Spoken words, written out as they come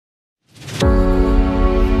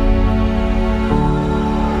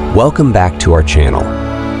Welcome back to our channel.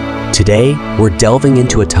 Today, we're delving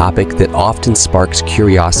into a topic that often sparks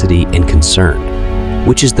curiosity and concern,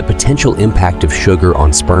 which is the potential impact of sugar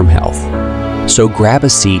on sperm health. So grab a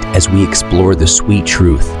seat as we explore the sweet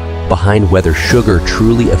truth behind whether sugar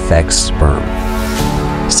truly affects sperm.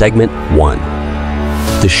 Segment 1.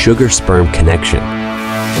 The sugar-sperm connection.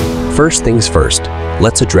 First things first,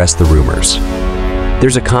 let's address the rumors.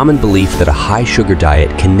 There's a common belief that a high sugar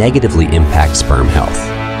diet can negatively impact sperm health.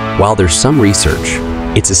 While there's some research,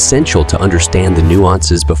 it's essential to understand the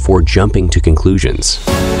nuances before jumping to conclusions.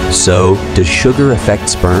 So, does sugar affect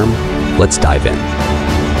sperm? Let's dive in.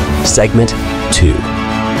 Segment 2.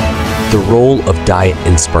 The role of diet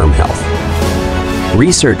in sperm health.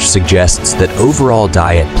 Research suggests that overall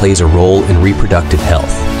diet plays a role in reproductive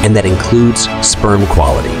health, and that includes sperm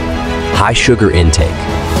quality. High sugar intake,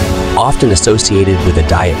 often associated with a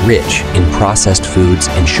diet rich in processed foods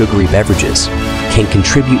and sugary beverages, can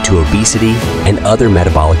contribute to obesity and other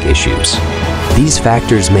metabolic issues. These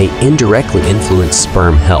factors may indirectly influence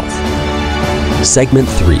sperm health. Segment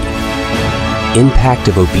 3. Impact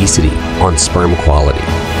of obesity on sperm quality.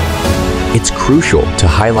 It's crucial to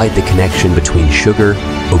highlight the connection between sugar,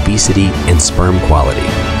 obesity, and sperm quality.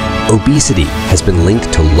 Obesity has been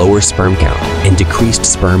linked to lower sperm count and decreased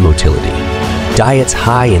sperm motility. Diets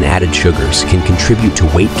high in added sugars can contribute to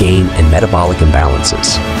weight gain and metabolic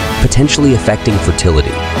imbalances, potentially affecting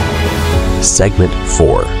fertility. Segment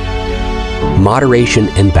 4. Moderation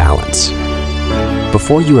and balance.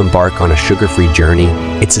 Before you embark on a sugar-free journey,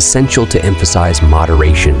 it's essential to emphasize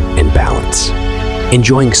moderation and balance.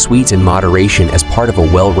 Enjoying sweets in moderation as part of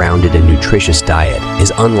a well-rounded and nutritious diet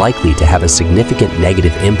is unlikely to have a significant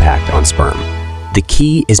negative impact on sperm. The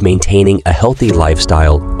key is maintaining a healthy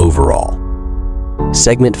lifestyle overall.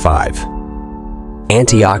 Segment 5.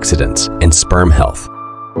 Antioxidants and sperm health.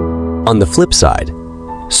 On the flip side,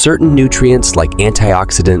 certain nutrients like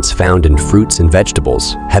antioxidants found in fruits and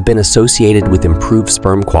vegetables have been associated with improved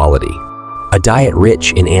sperm quality. A diet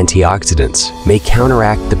rich in antioxidants may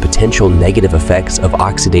counteract the potential negative effects of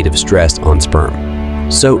oxidative stress on sperm.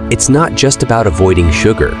 So it's not just about avoiding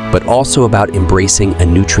sugar, but also about embracing a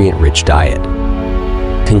nutrient-rich diet.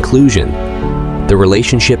 Conclusion: the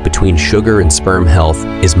relationship between sugar and sperm health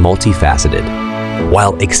is multifaceted.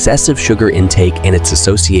 While excessive sugar intake and its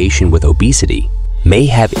association with obesity may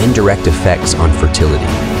have indirect effects on fertility,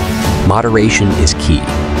 moderation is key.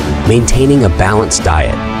 Maintaining a balanced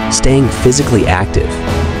diet, staying physically active,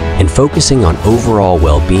 and focusing on overall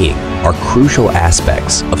well-being are crucial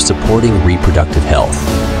aspects of supporting reproductive health.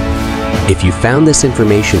 If you found this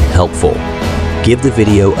information helpful, give the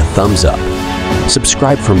video a thumbs up,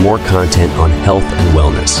 subscribe for more content on health and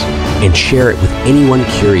wellness, and share it with anyone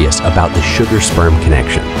curious about the sugar-sperm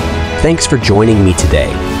connection. Thanks for joining me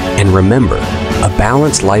today, and remember, a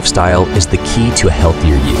balanced lifestyle is the key to a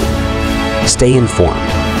healthier you. Stay informed,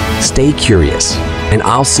 stay curious, and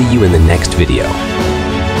I'll see you in the next video.